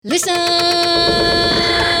Listen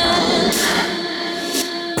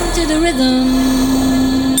to the rhythm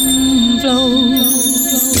flow.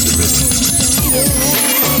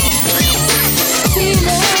 Feel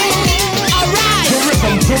it. Alright. The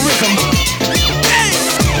rhythm. Hey.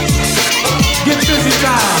 Get busy,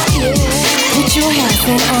 child. Yeah. Put your hands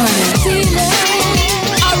in order. Feel it.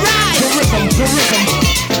 Alright. The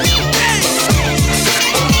rhythm.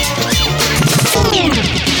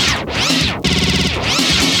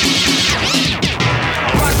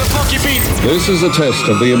 This is a test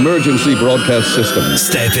of the emergency broadcast system.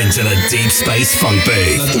 Step into the deep space funk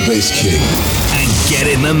booth. Let the bass kick. And get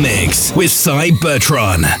in the mix with Cy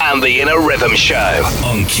Bertrand and the Inner Rhythm Show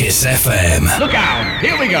on Kiss FM. Look out,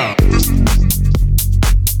 here we go.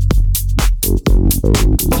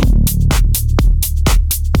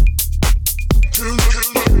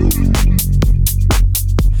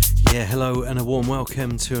 Yeah, hello and a warm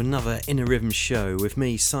welcome to another Inner Rhythm Show with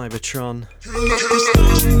me, Cybertron.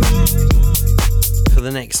 For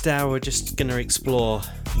the next hour, we're just going to explore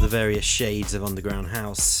the various shades of underground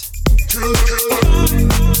house.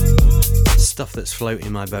 Stuff that's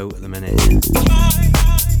floating my boat at the minute.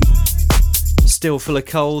 Still full of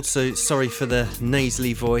cold, so sorry for the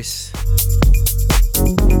nasally voice.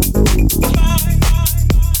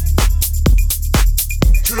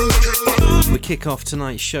 We kick off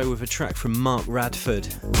tonight's show with a track from Mark Radford.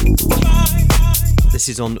 This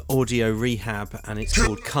is on Audio Rehab and it's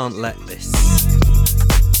called Can't Let This.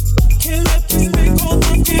 Can't let this make all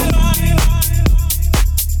my get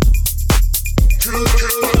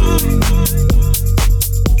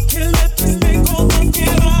Can't let this make all my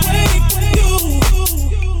get away from you.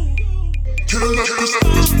 Can't let this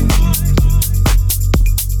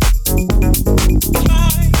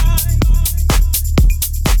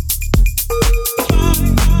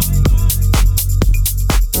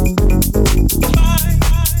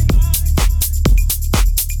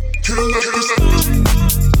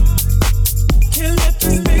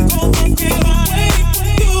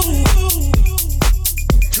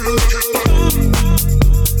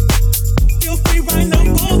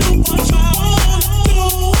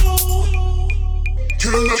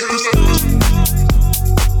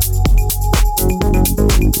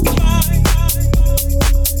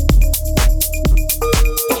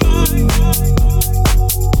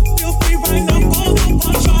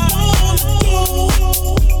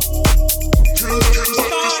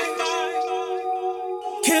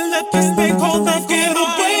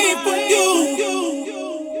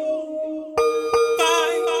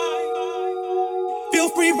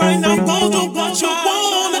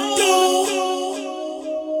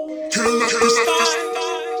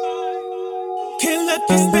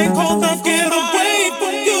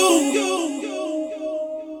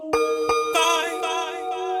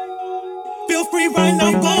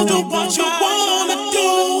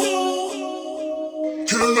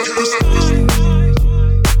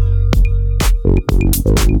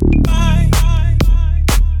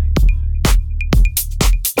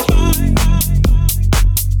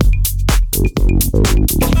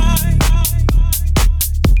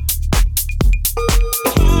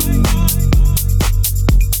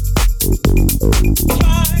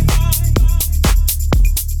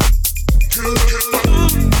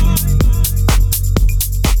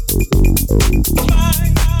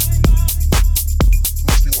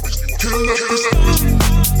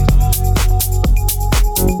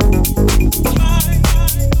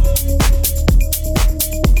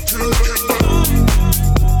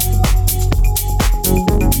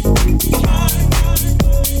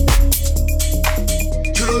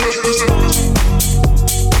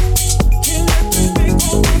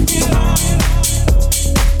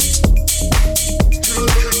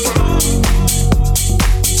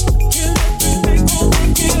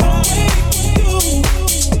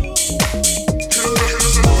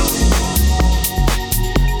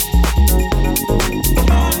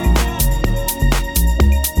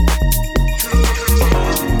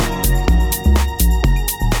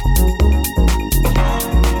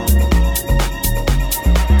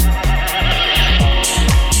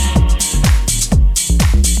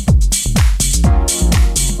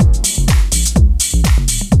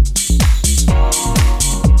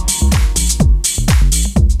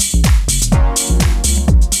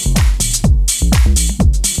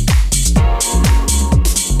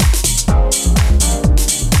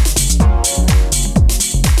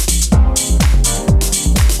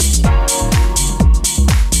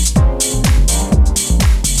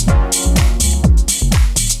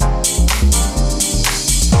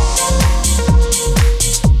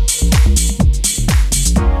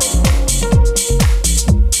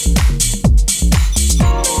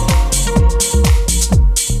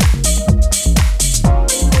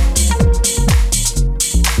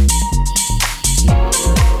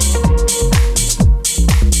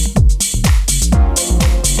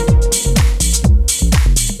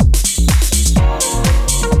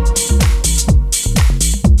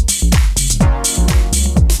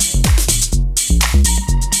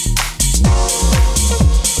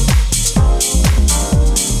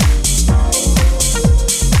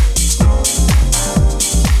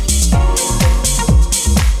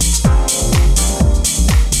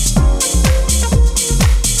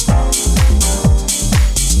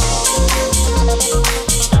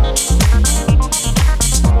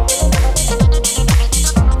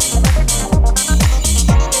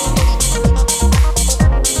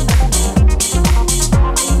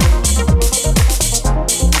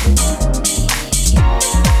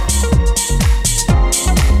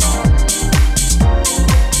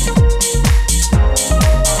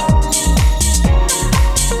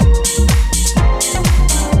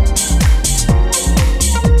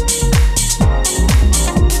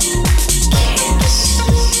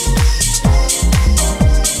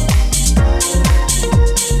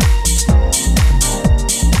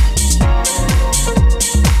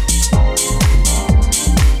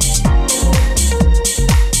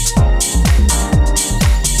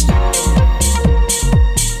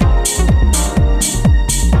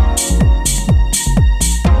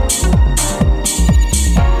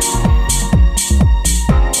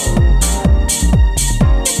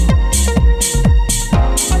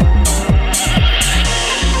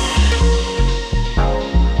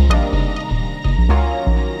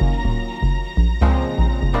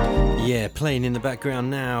Playing in the background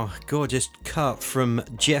now, gorgeous cut from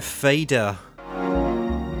Jeff Fader.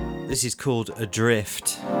 This is called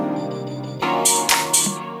Adrift.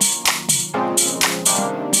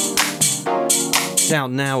 It's out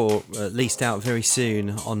now, or at least out very soon,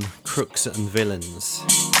 on Crooks and Villains.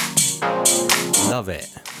 Love it.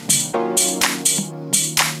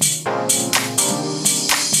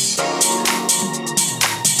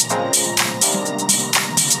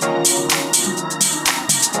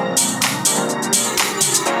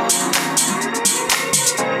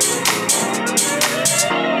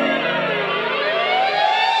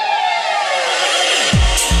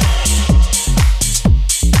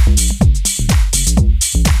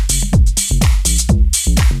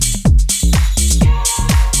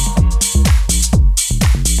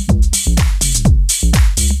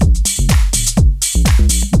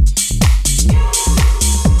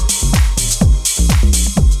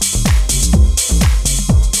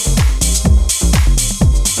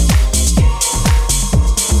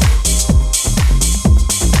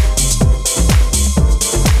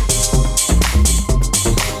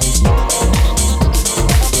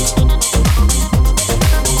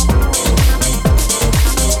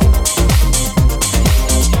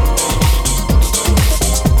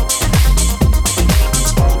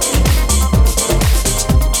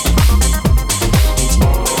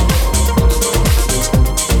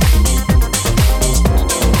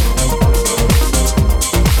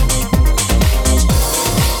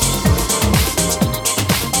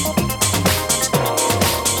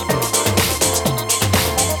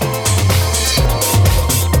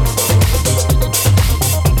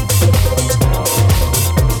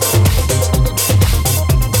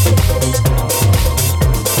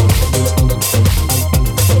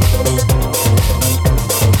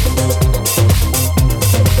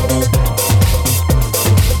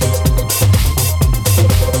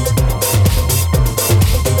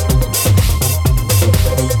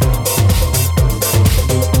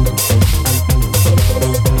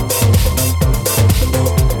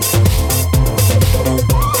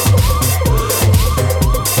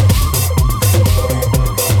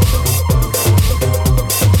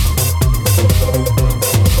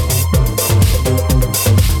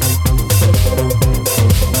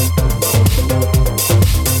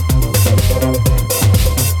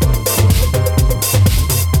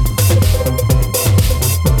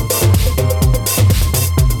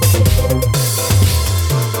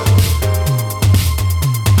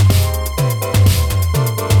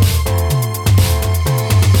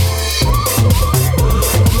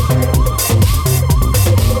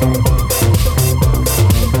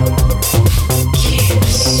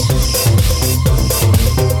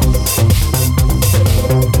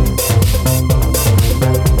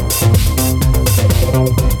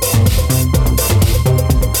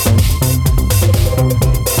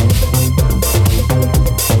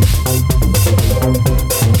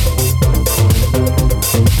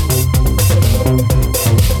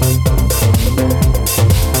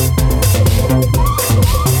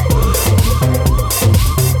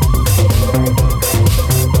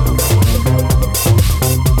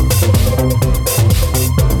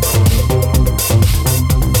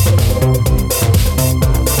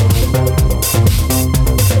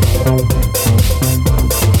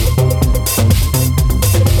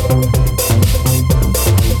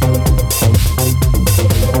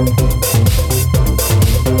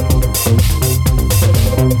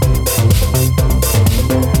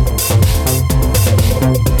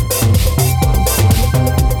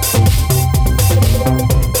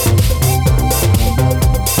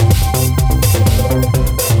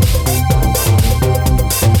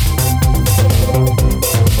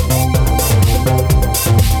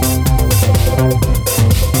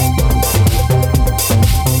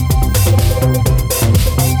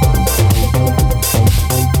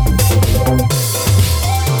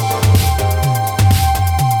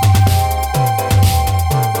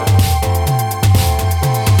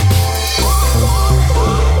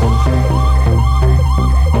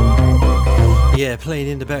 Playing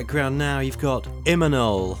in the background now, you've got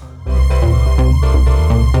Imanol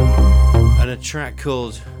and a track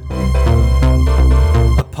called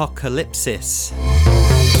Apocalypsis,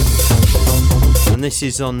 and this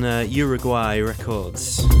is on Uruguay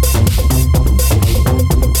Records.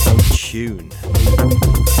 Tune.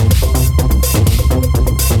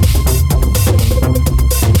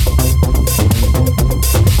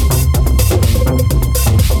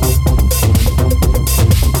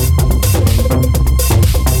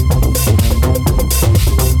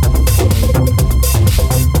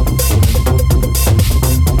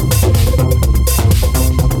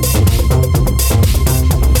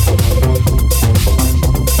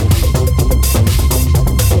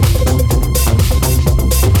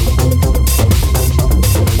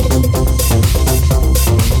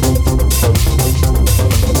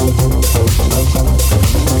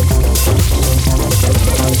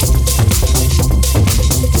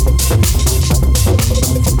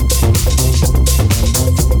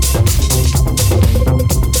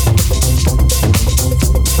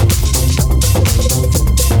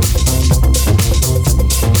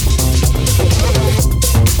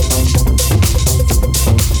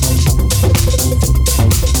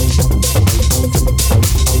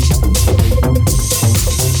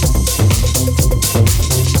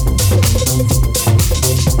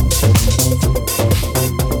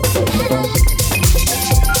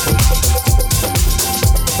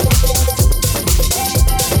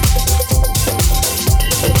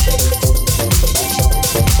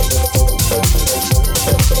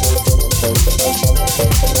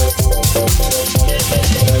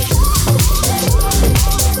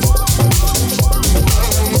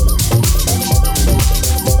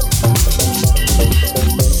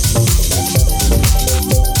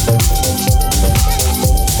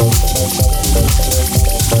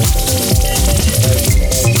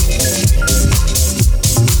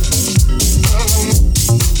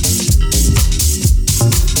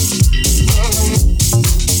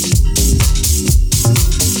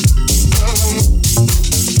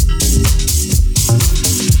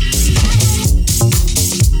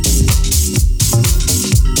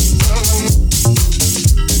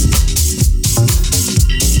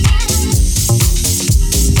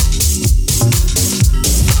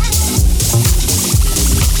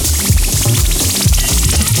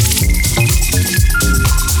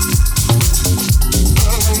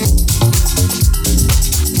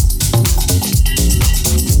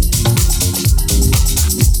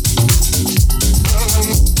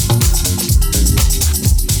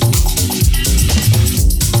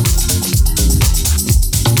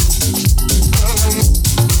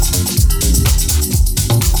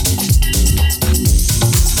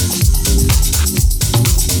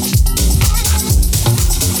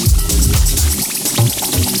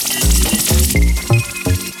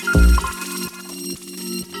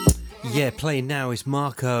 Yeah, playing now is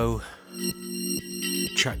Marco.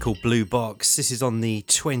 Track called Blue Box. This is on the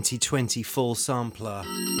 2020 Fall Sampler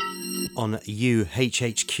on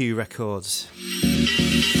UHHQ Records.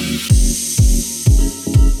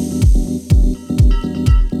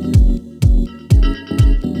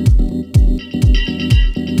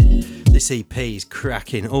 This EP is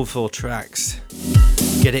cracking, all 4 tracks.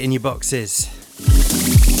 Get it in your boxes.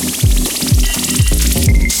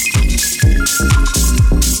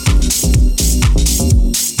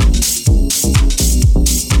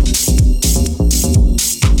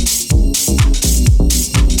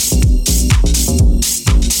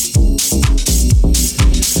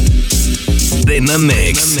 In the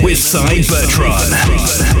mix with Cy Bertrand.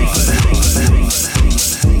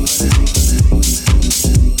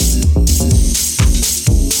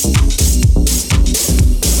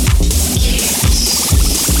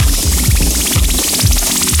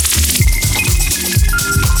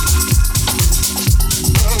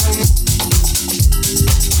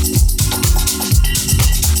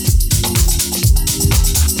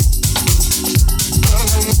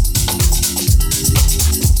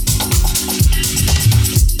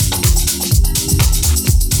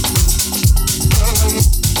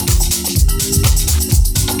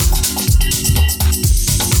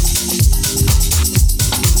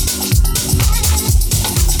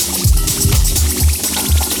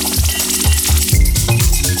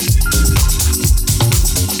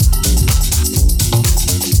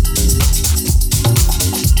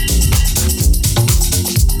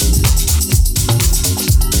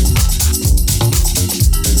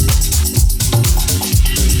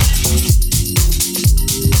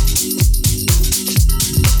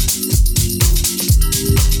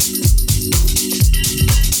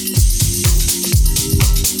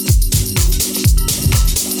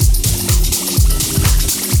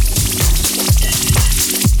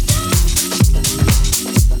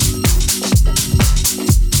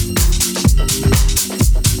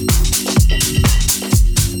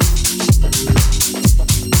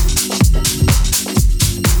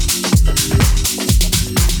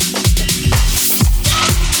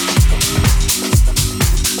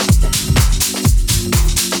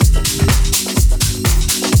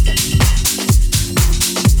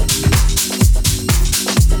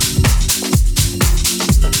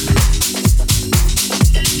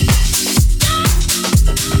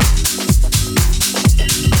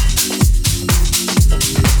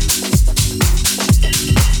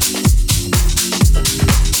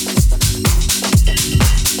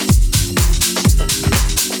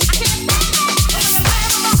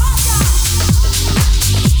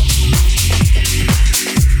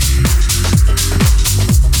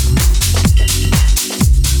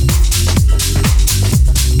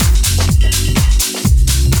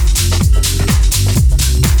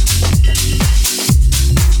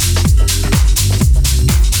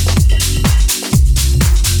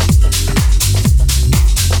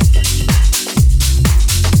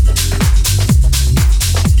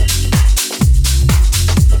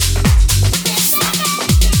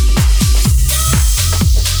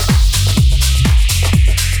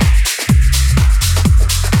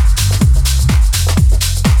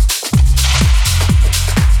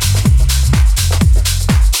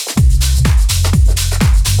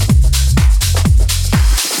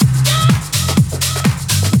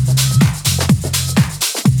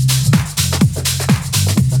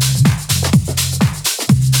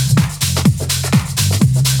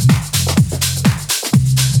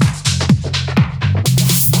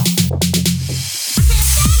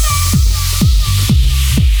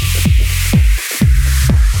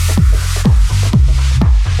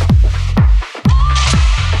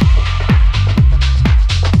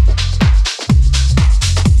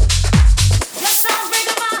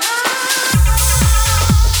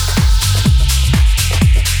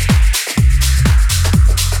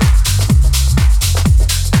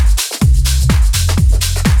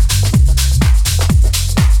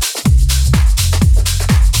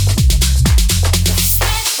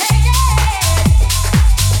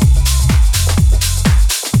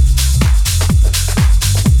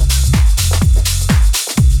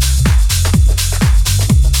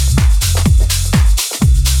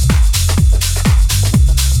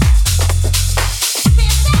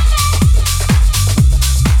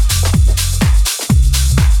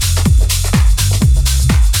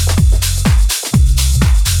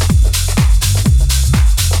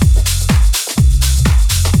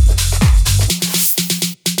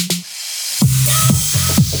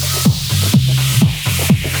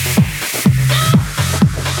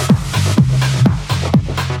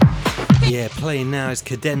 Yeah, playing now is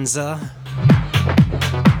Cadenza.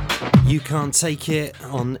 You Can't Take It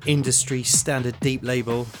on industry standard deep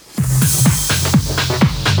label.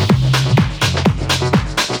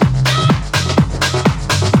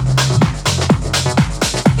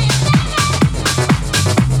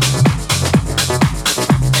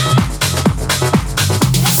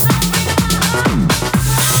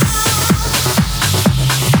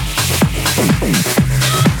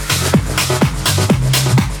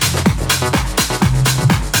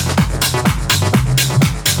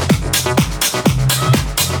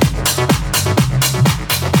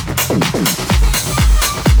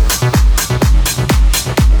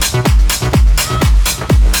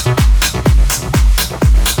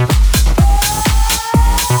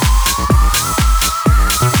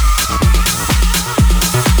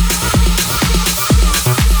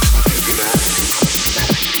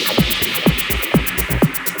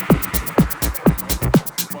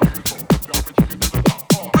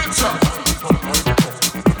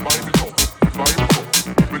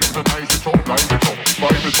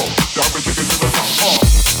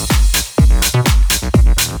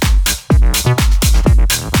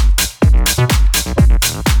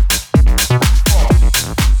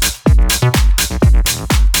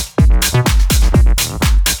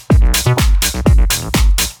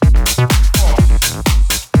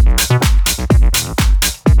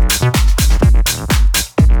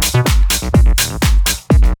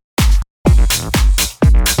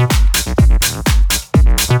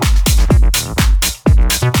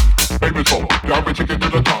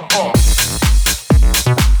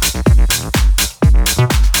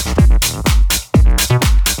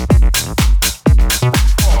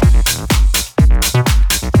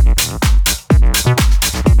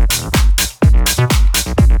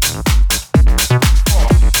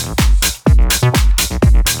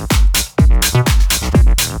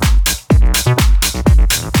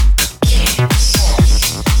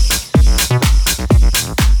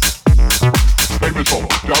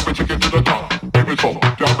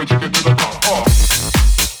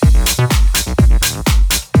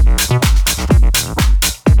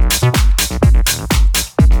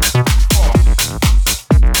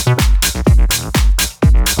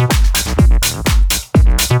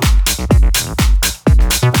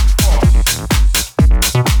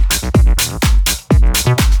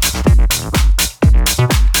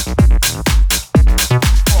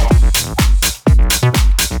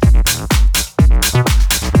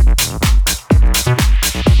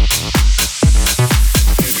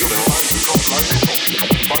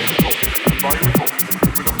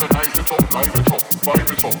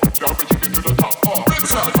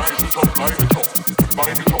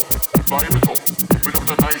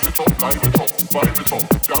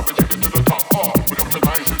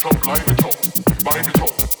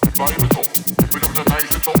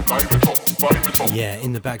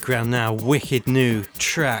 Background now, wicked new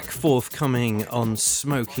track forthcoming on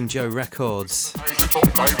Smoking Joe Records.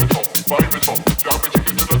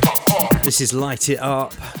 This is Light It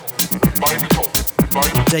Up,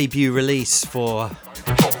 debut release for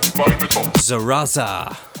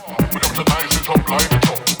Zaraza.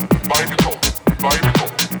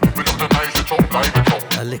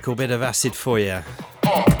 A little bit of acid for you.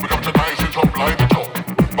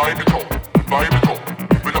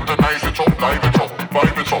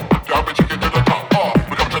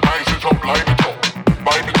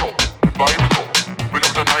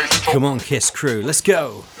 Come on, Kiss crew, let's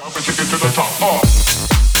go.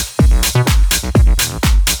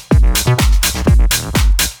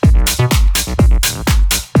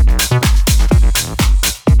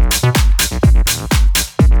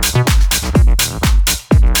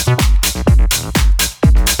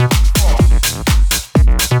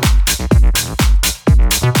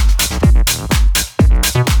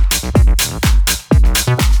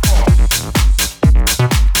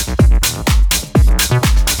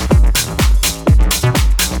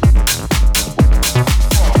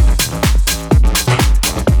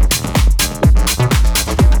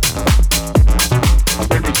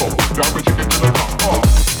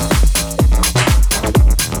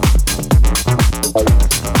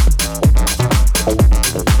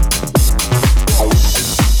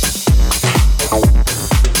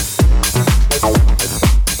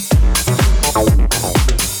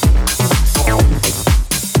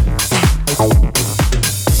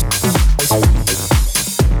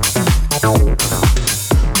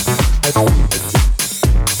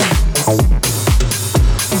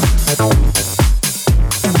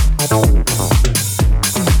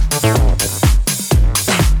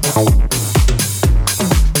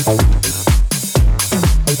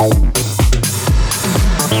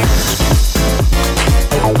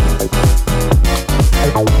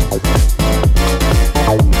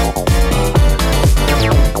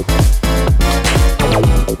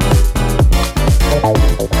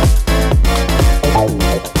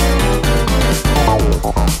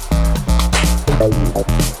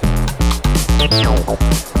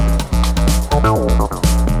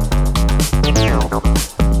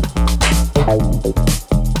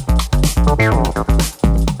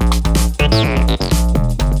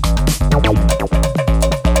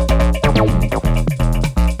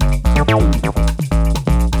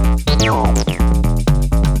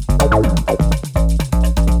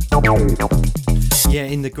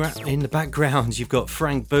 in the background, you've got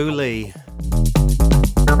Frank Booley.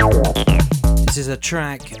 This is a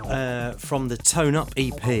track from the Tone Up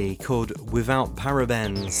EP called Without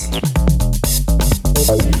Parabens.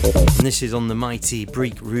 And this is on the mighty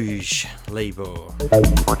Brique Rouge label.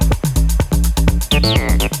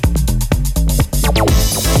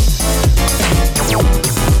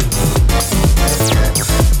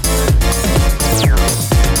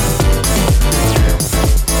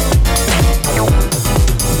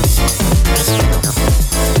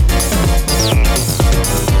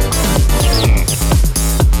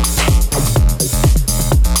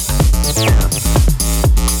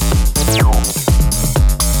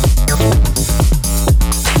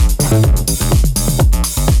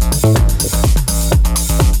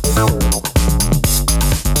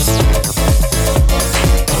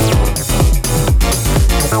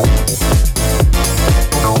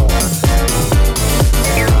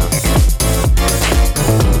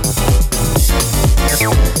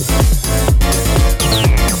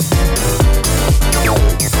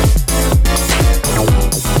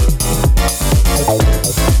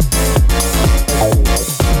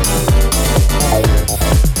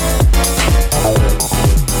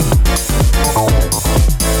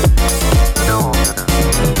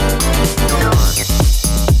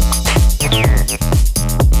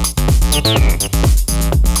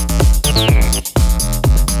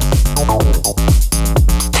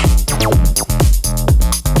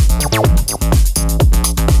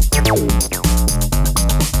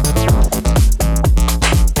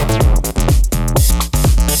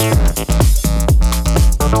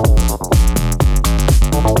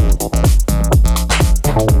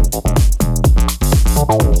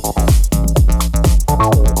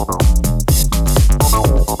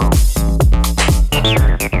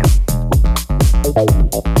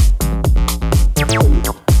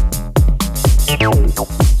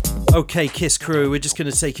 Okay, Kiss crew, we're just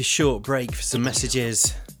going to take a short break for some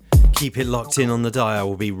messages. Keep it locked in on the dial.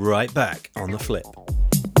 We'll be right back on the flip.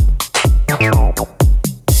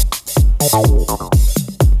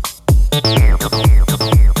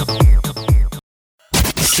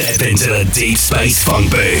 Step into the Deep Space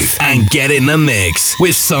Funk booth and get in the mix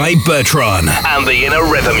with Cy Bertron and the Inner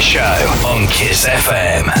Rhythm Show on Kiss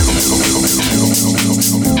FM.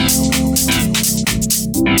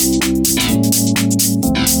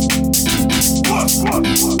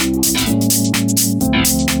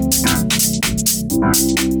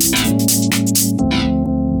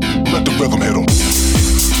 Let the rhythm hit 'em.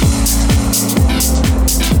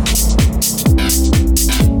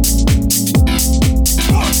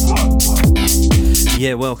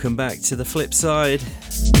 Yeah, welcome back to the flip side.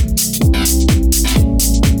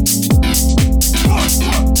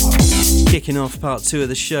 Kicking off part 2 of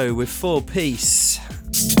the show with 4-piece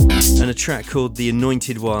and a track called The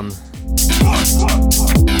Anointed One.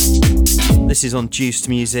 This is on Juiced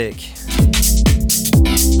Music.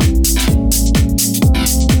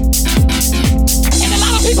 And a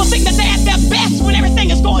lot of people think that they're at their best when everything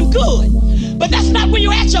is going good. But that's not when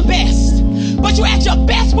you're at your best. But you're at your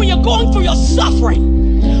best when you're going through your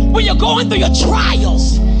suffering, when you're going through your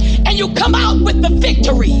trials, and you come out with the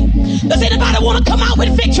victory. Does anybody want to come out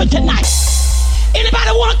with victory tonight?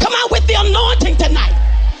 Anybody want to come out with the anointing tonight?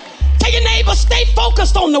 Tell your neighbor, stay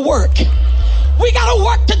focused on the work. We got a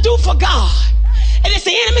work to do for God. And it's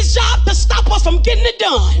the enemy's job to stop us from getting it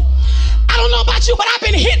done. I don't know about you, but I've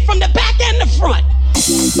been hit from the back and the front.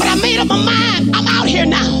 But I made up my mind, I'm out here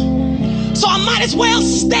now. So I might as well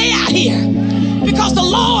stay out here. Because the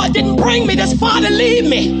Lord didn't bring me this far to leave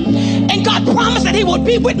me. And God promised that he would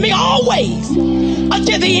be with me always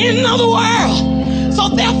until the end of the world. So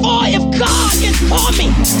therefore, if God is for me,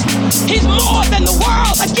 he's more than the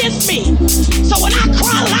world against me. So when I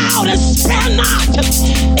cry loud and spare not,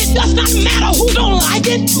 it does not matter who don't like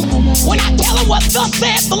it. When I tell them what thus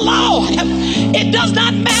saith the Lord, it does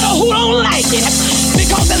not matter who don't like it.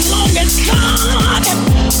 Because as long as God,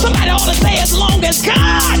 somebody ought to say as long as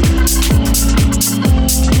God.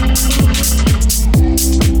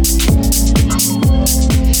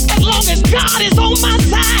 As long as God is on my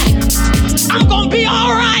side, I'm gonna be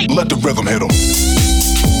alright. Let the rhythm hit 'em.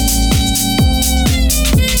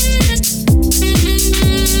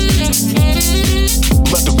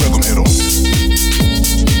 Let the rhythm hit 'em.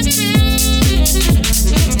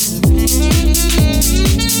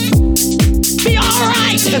 Be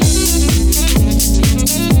alright.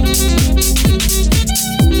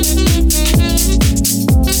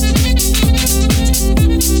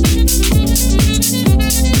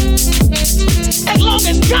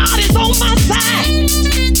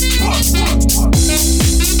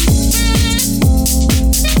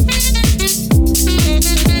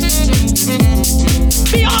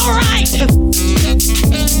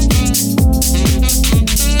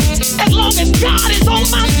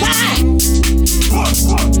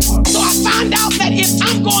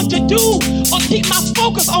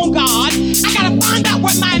 on God, I gotta find out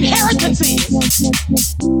what my inheritance is.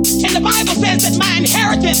 And the Bible says that my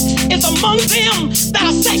inheritance is among them that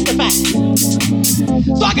are sanctified.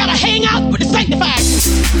 So I gotta hang out with the sanctified.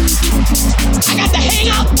 I got to hang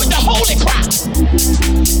out with the holy crowd.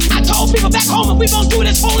 I told people back home, if we're gonna do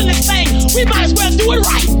this holiness thing, we might as well do it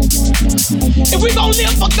right. If we're gonna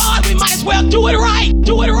live for God, we might as well do it right.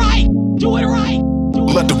 Do it right. Do it right. Do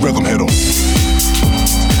it Let the rhythm hit 'em.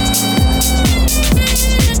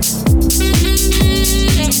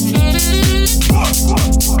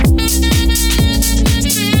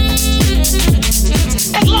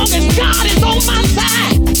 As long as God is on my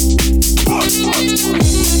side.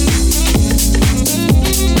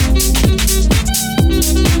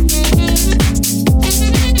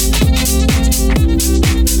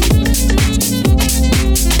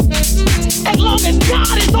 As long as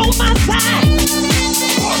God is on my side.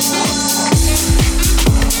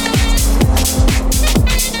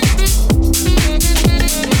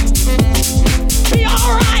 Be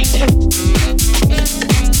all right.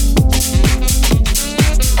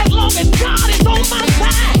 As long as God is on my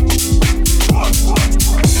side.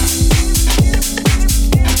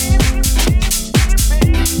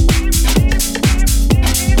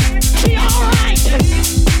 Be all right.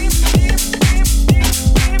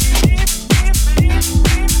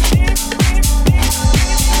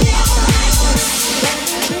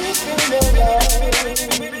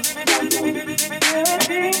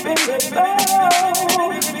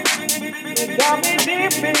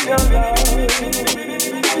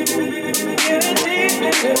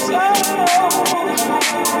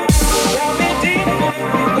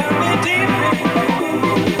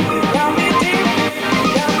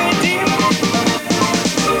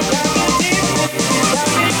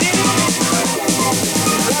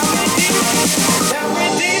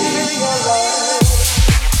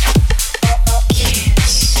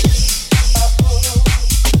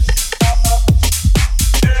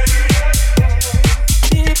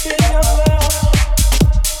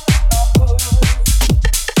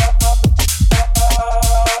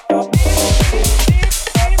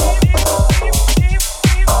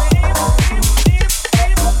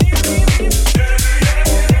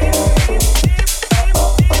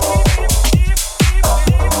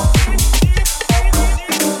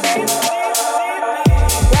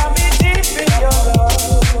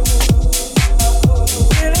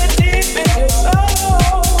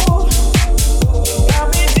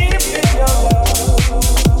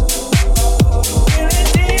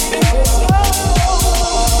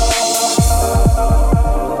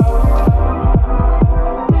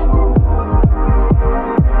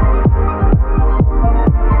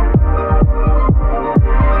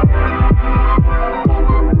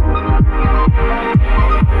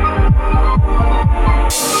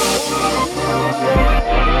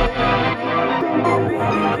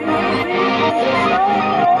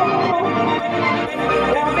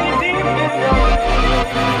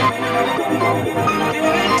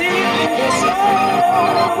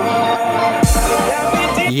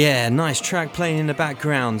 Yeah, nice track playing in the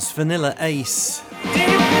backgrounds. Vanilla Ace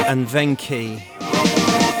and Venki.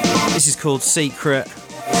 This is called Secret.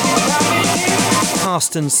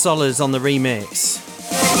 Carsten Sollers on the remix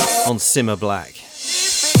on Simmer Black.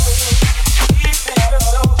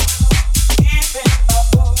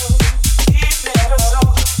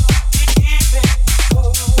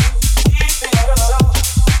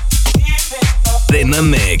 In the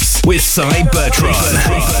mix with Cy Bertrand.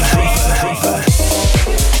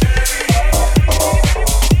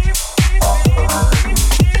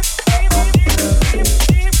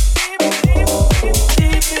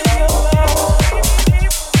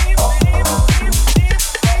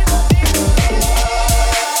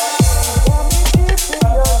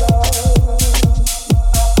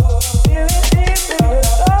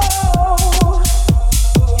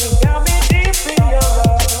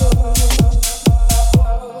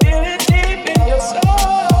 Deep in your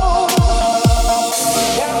soul.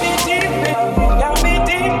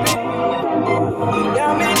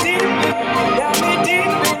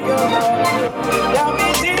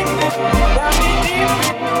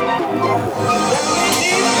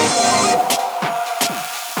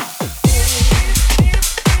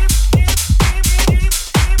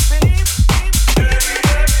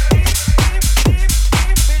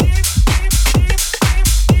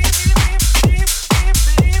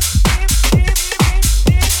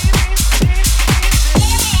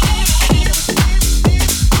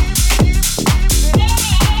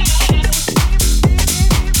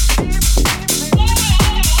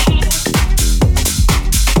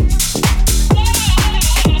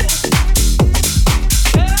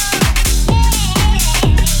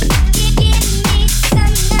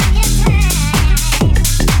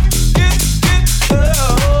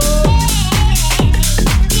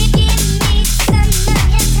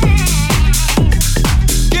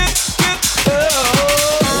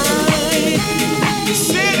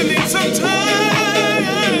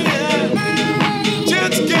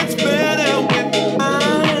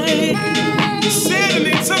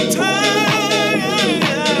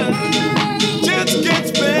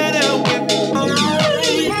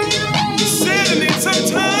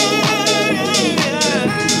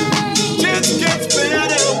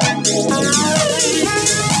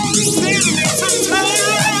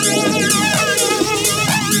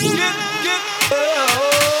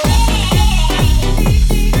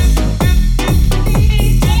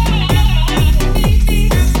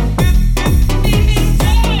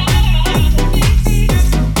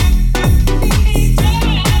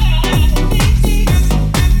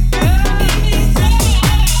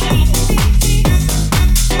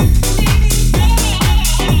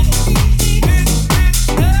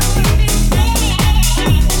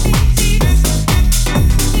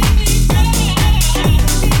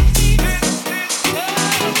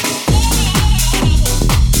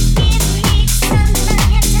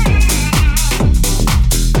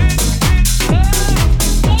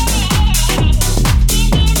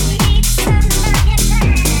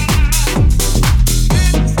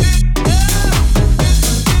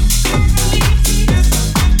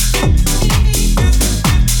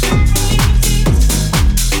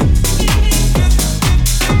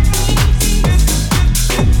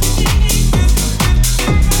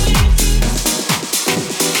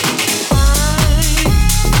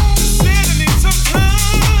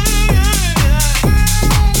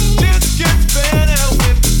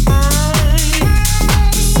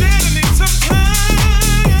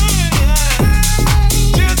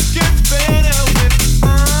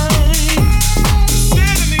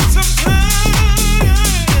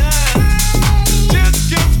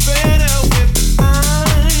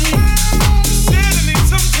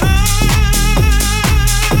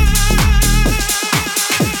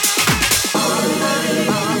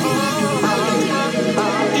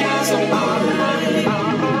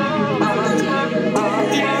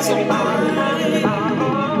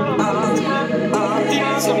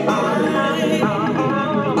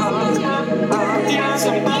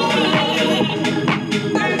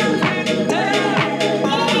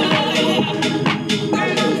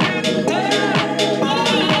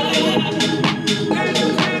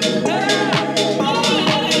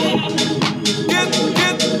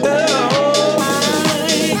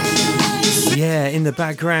 in the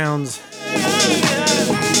background,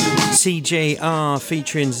 CJR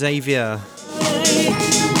featuring Xavier.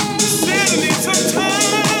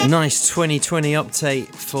 Nice 2020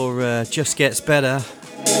 update for Just Gets Better.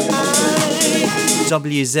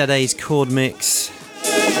 WZA's chord mix.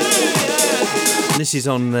 This is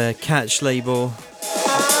on the Catch label.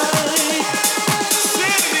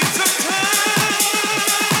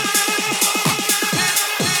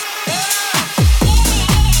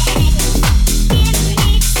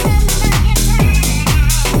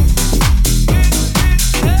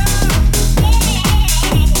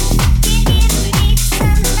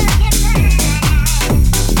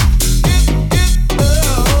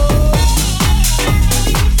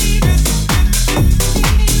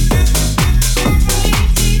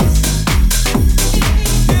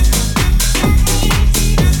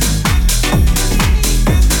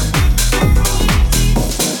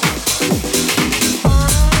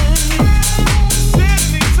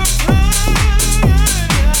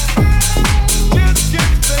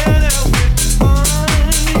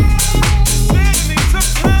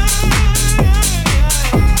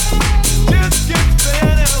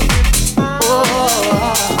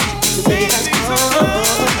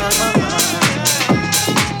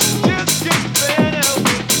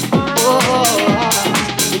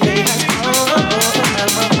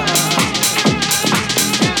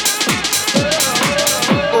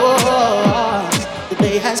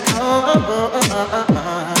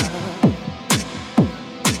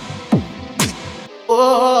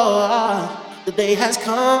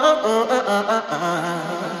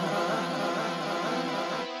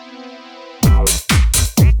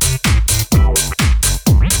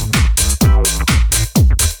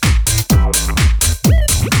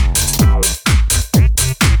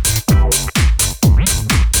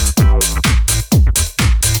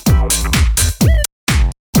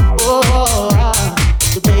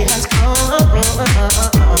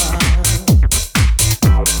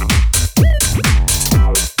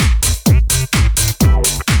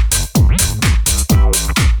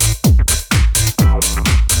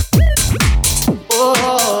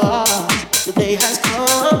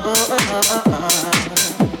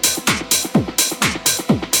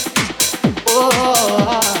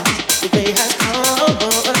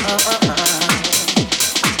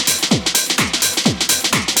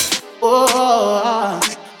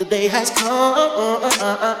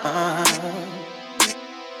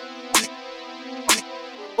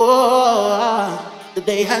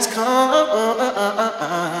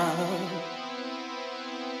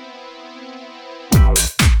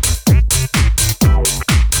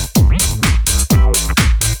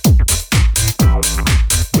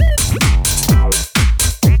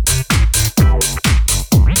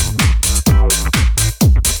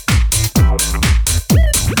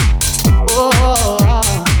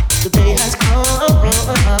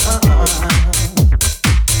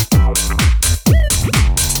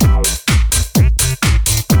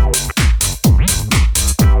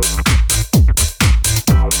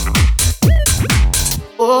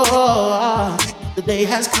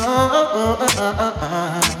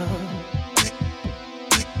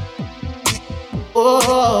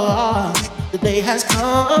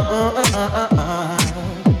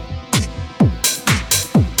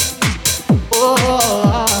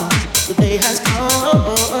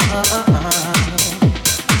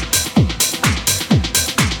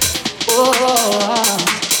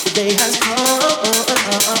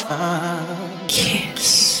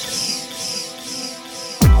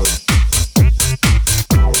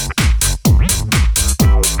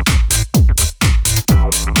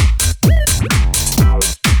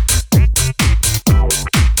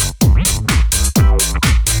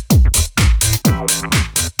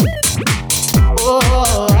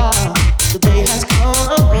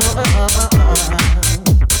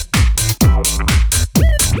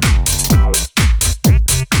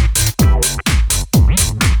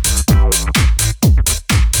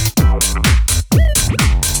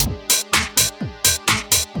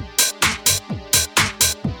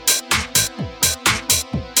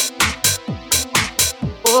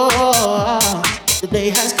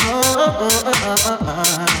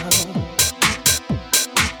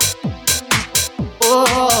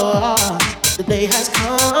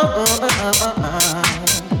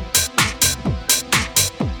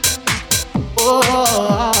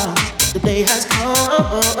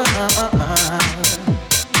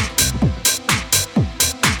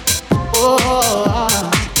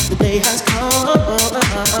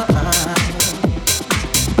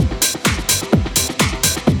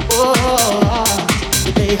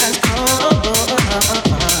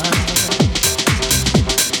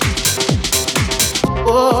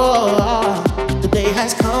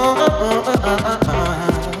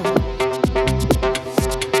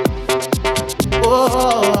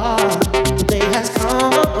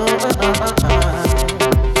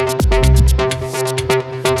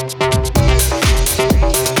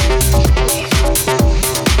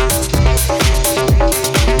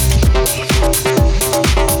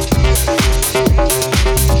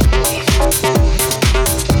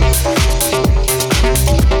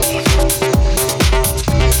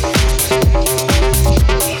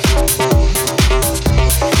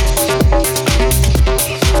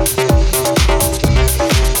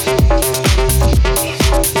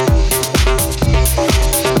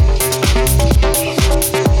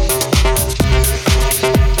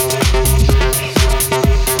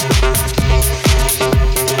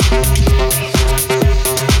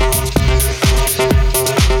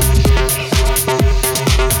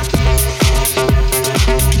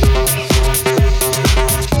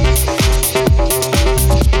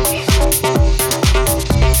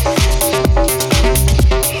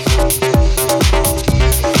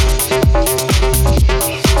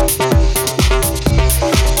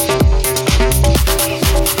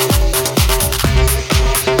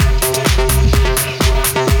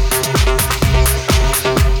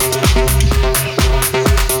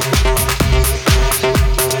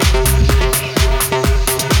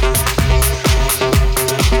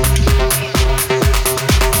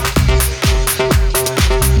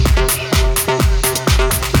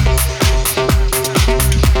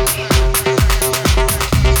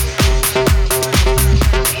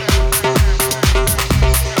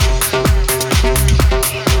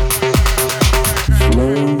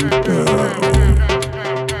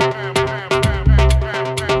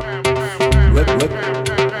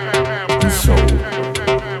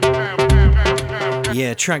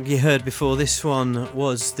 track you heard before this one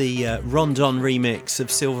was the Rondon remix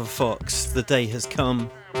of Silver Fox, The Day Has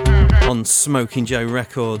Come, on Smoking Joe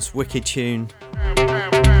Records. Wicked tune.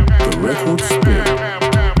 The record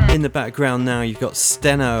spin. In the background now you've got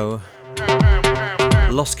Steno,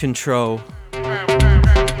 Lost Control,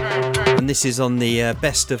 and this is on the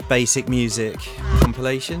Best of Basic Music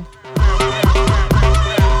compilation.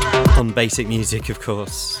 On Basic Music, of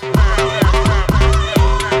course.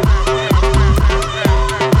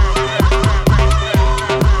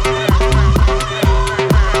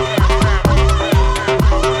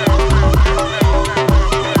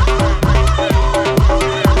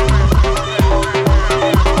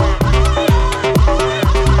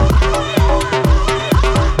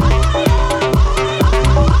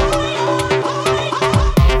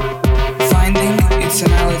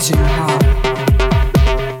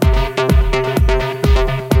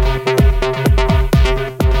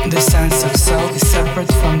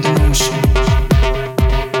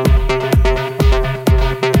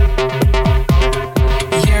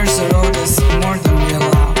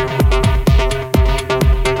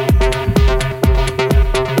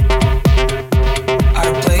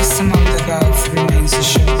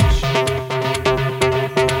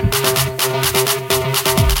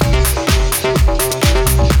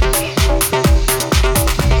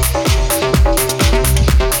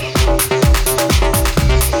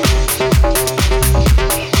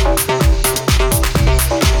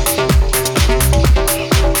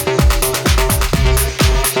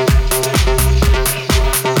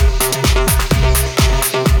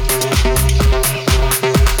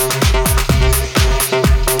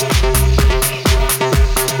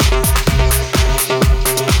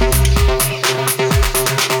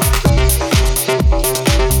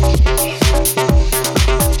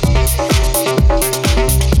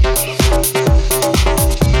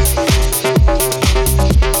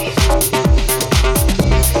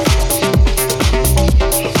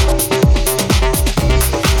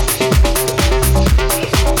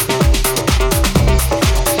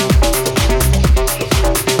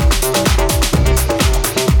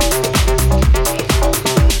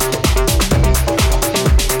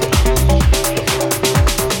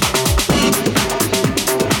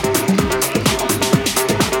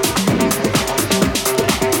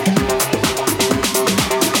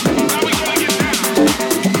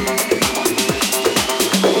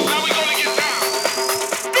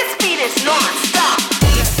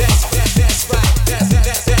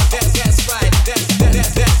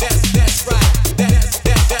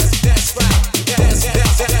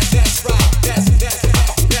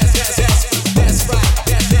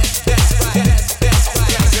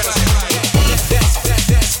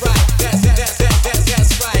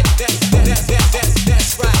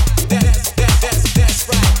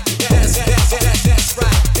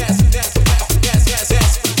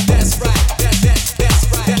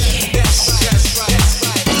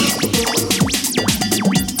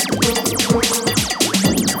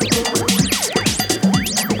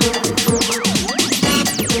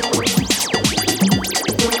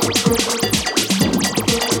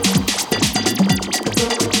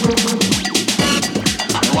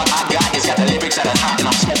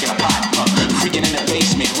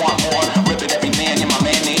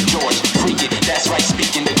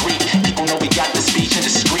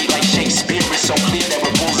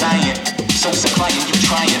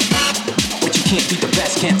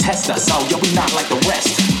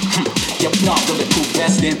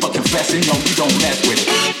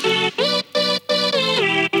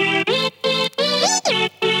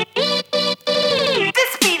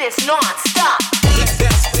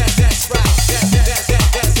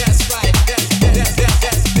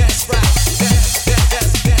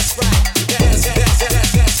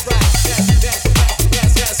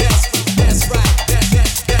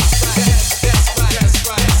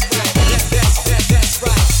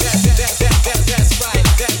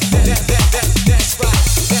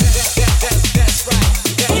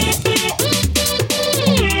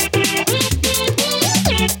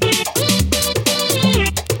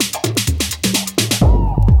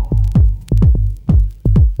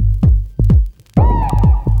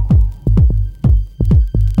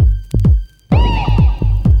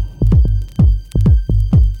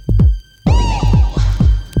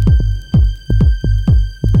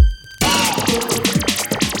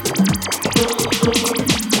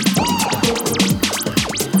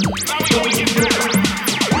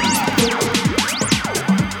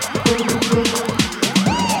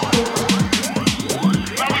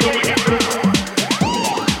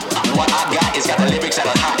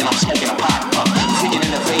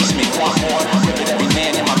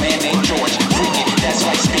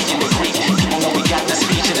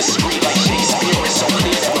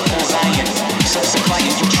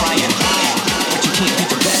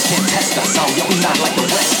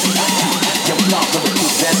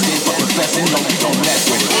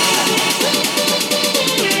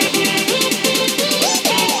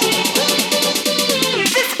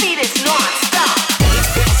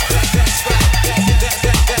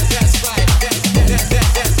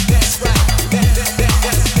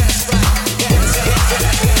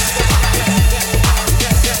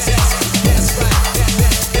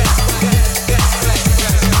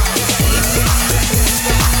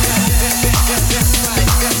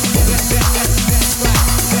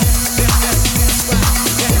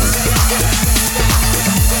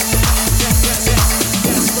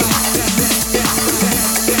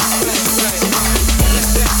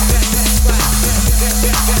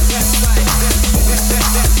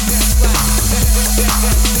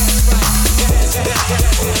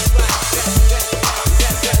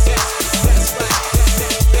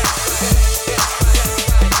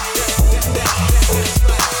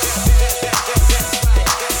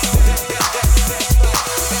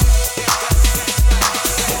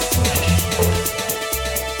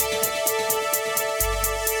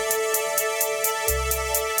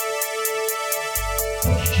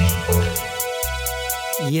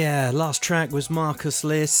 Yeah, last track was Marcus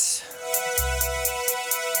Liss.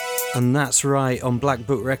 And that's right, on Black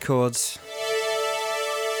Book Records.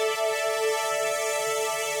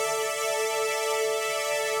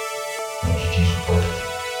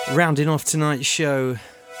 Rounding off tonight's show,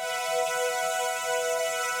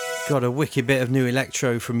 got a wicked bit of new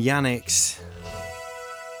electro from Yanix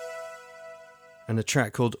and a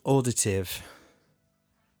track called Auditive.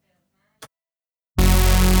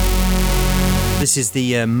 This is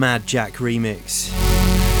the Mad Jack remix.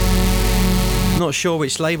 Not sure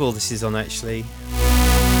which label this is on actually.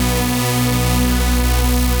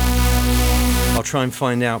 I'll try and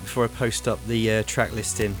find out before I post up the track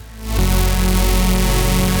listing.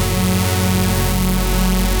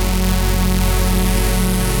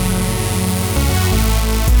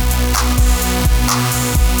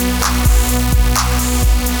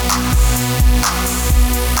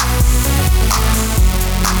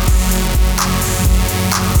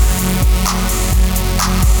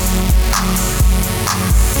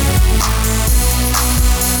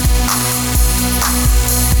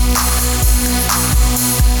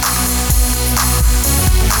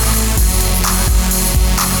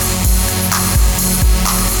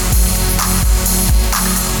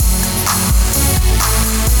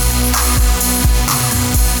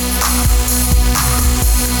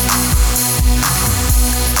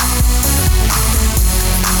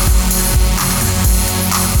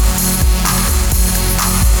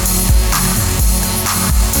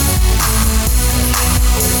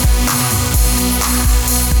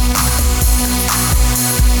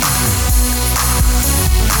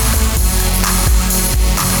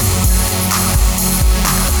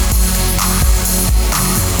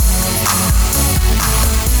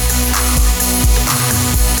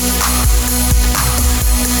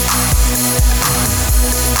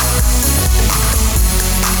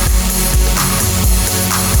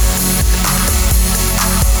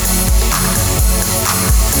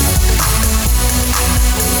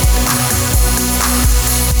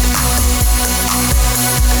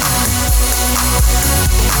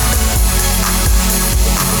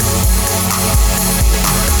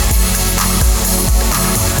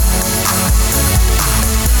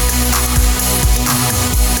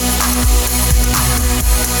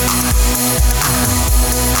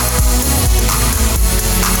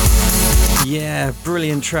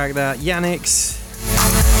 Brilliant track that, Yanix,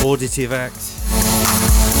 Auditive Act.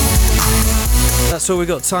 That's all we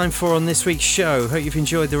got time for on this week's show. Hope you've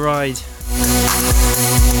enjoyed the ride.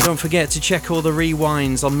 Don't forget to check all the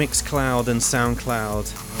rewinds on Mixcloud and Soundcloud.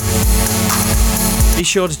 Be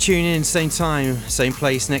sure to tune in same time, same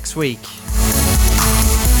place next week.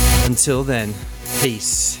 Until then,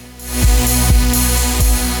 peace.